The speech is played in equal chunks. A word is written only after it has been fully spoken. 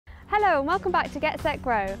Hello and welcome back to Get Set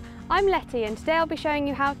Grow. I'm Letty and today I'll be showing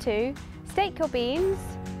you how to stake your beans,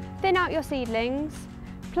 thin out your seedlings,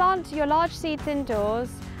 plant your large seeds indoors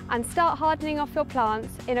and start hardening off your plants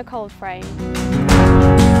in a cold frame.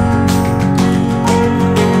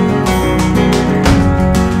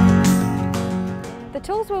 The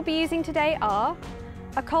tools we'll be using today are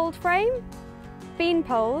a cold frame, bean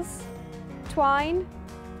poles, twine,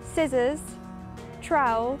 scissors,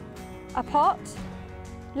 trowel, a pot,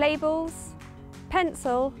 labels,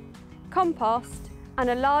 pencil, compost and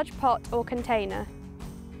a large pot or container.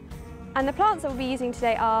 And the plants that we'll be using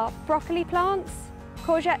today are broccoli plants,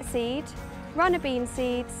 courgette seed, runner bean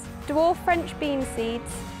seeds, dwarf French bean seeds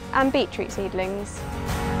and beetroot seedlings.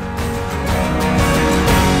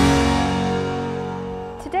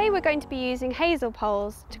 Today we're going to be using hazel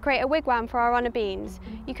poles to create a wigwam for our runner beans.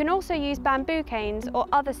 You can also use bamboo canes or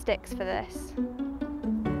other sticks for this.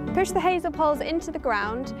 Push the hazel poles into the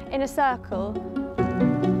ground in a circle.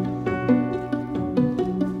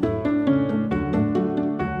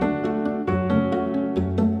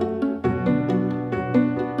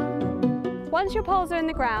 Once your poles are in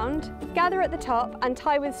the ground, gather at the top and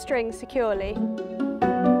tie with string securely.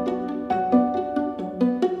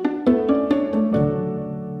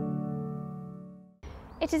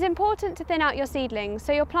 It is important to thin out your seedlings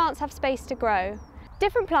so your plants have space to grow.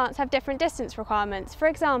 Different plants have different distance requirements. For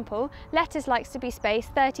example, lettuce likes to be spaced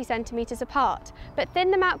 30 centimetres apart, but thin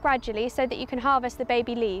them out gradually so that you can harvest the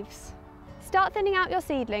baby leaves. Start thinning out your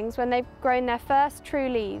seedlings when they've grown their first true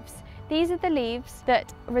leaves. These are the leaves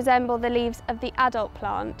that resemble the leaves of the adult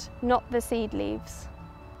plant, not the seed leaves.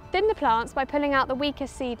 Thin the plants by pulling out the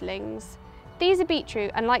weakest seedlings. These are beetroot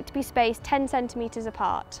and like to be spaced 10 centimetres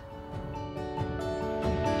apart.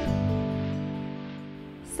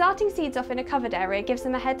 Starting seeds off in a covered area gives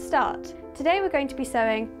them a head start. Today we're going to be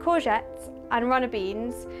sowing courgettes and runner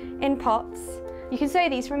beans in pots. You can sow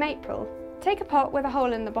these from April. Take a pot with a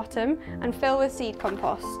hole in the bottom and fill with seed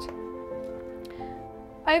compost.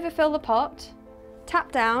 Overfill the pot,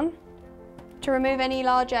 tap down to remove any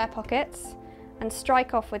large air pockets and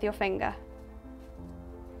strike off with your finger.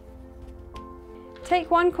 Take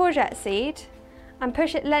one courgette seed and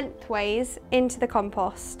push it lengthways into the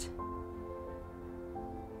compost.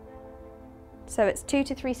 So it's 2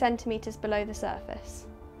 to 3 centimetres below the surface.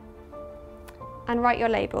 And write your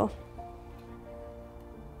label.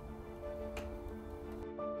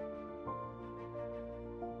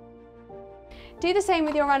 Do the same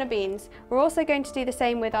with your runner beans. We're also going to do the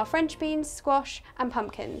same with our French beans, squash and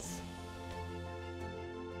pumpkins.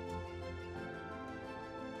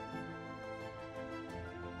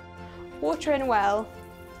 Water in well.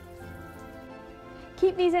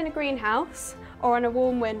 Keep these in a greenhouse or on a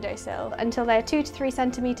warm windowsill until they're 2 to 3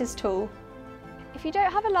 centimetres tall. If you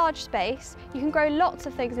don't have a large space, you can grow lots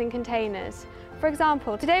of things in containers. For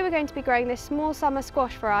example, today we're going to be growing this small summer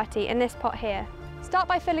squash variety in this pot here. Start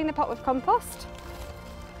by filling the pot with compost.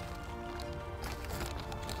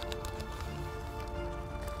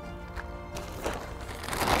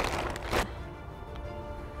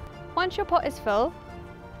 Once your pot is full,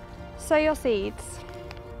 sow your seeds.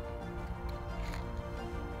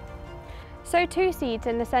 Sow 2 seeds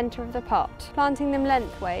in the centre of the pot, planting them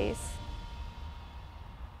lengthways.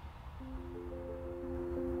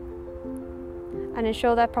 And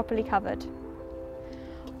ensure they're properly covered.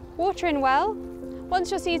 Water in well.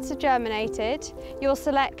 Once your seeds have germinated, you'll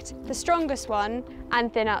select the strongest one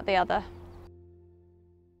and thin out the other.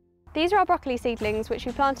 These are our broccoli seedlings which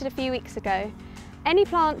we planted a few weeks ago. Any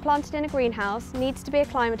plant planted in a greenhouse needs to be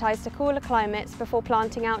acclimatised to cooler climates before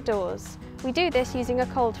planting outdoors. We do this using a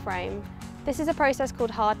cold frame. This is a process called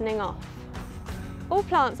hardening off. All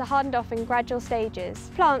plants are hardened off in gradual stages.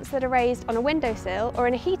 Plants that are raised on a windowsill or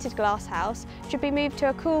in a heated glass house should be moved to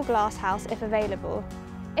a cool glass house if available.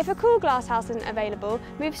 If a cool glass house isn't available,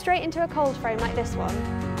 move straight into a cold frame like this one.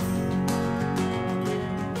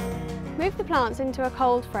 Move the plants into a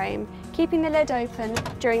cold frame, keeping the lid open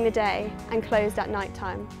during the day and closed at night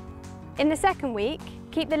time. In the second week,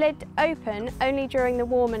 keep the lid open only during the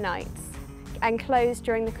warmer nights and closed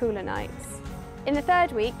during the cooler nights. In the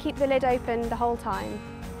third week, keep the lid open the whole time.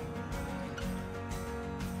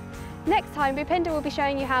 Next time, Bhupinder will be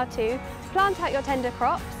showing you how to plant out your tender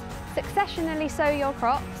crops, successionally sow your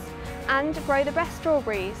crops, and grow the best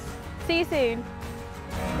strawberries. See you soon!